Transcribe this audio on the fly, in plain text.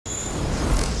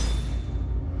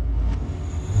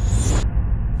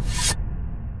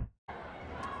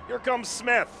Here comes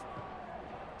Smith.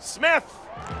 Smith,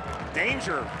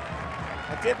 danger.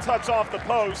 It did touch off the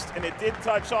post, and it did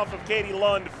touch off of Katie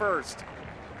Lund first.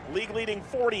 League-leading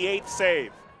 48th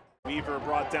save. Weaver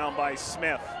brought down by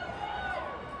Smith.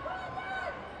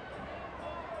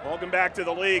 Welcome back to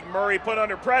the league. Murray put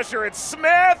under pressure. It's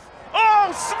Smith.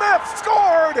 Oh, Smith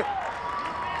scored!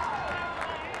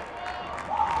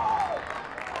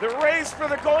 The race for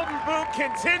the Golden Boot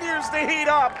continues to heat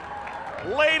up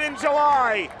late in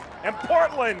July, and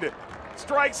Portland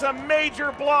strikes a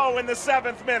major blow in the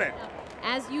 7th minute.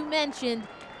 As you mentioned,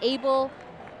 able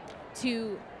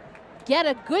to get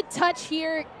a good touch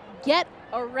here, get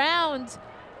around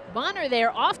Bonner there,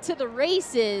 off to the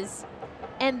races,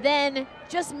 and then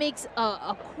just makes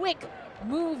a quick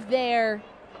move there.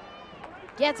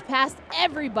 Gets past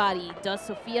everybody, does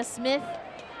Sophia Smith.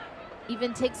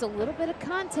 Even takes a little bit of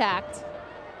contact,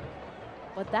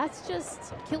 but that's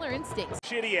just killer instincts.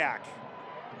 Chidiac.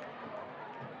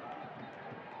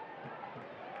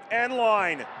 End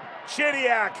line.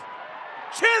 Chidiac.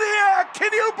 Chidiac,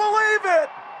 can you believe it?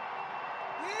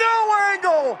 No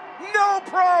angle, no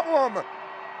problem.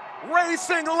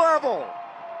 Racing level.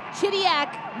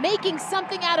 Chidiac making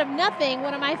something out of nothing,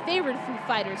 one of my favorite Foo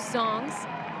Fighters songs.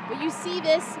 But you see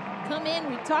this come in,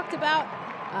 we talked about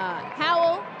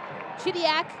Howell,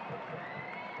 Chidiac,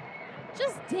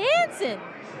 just dancing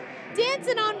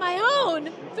on my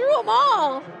own, through them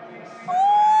all.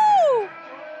 Ooh,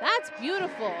 that's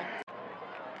beautiful.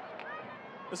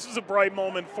 This is a bright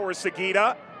moment for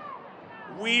Sagita.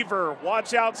 Weaver,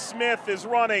 watch out, Smith is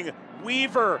running.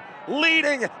 Weaver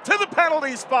leading to the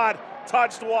penalty spot,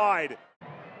 touched wide.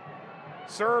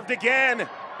 Served again,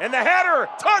 and the header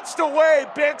touched away,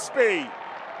 Bixby.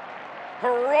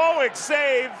 Heroic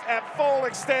save at full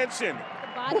extension.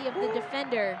 The body of the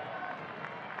defender.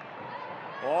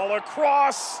 All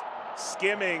across,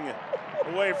 skimming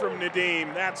away from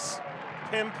Nadim. That's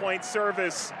pinpoint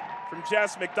service from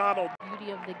Jess McDonald.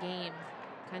 Beauty of the game,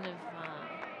 kind of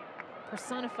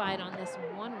personified on this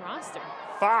one roster.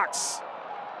 Fox,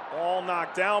 all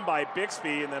knocked down by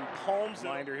Bixby, and then Palms.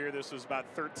 Reminder here, this was about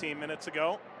 13 minutes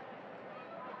ago.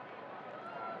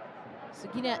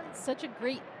 Sagita, such a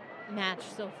great match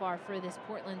so far for this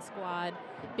Portland squad.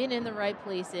 Been in the right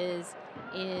places,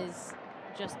 is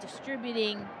just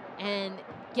distributing, and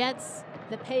gets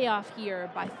the payoff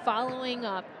here by following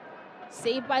up.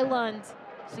 Saved by Lund,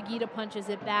 Sagita punches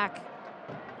it back,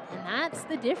 and that's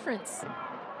the difference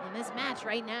in this match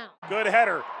right now. Good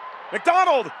header.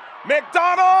 McDonald!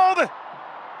 McDonald!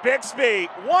 Bixby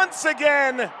once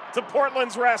again to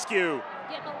Portland's rescue.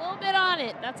 Getting a little bit on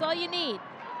it, that's all you need.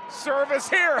 Service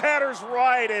here, headers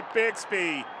right at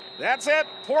Bixby. That's it,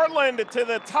 Portland to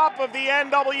the top of the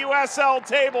NWSL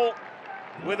table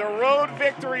with a road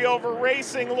victory over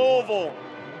Racing Louisville.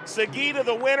 Sagita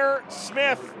the winner,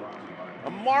 Smith a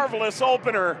marvelous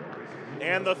opener,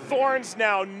 and the Thorns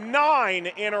now 9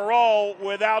 in a row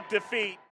without defeat.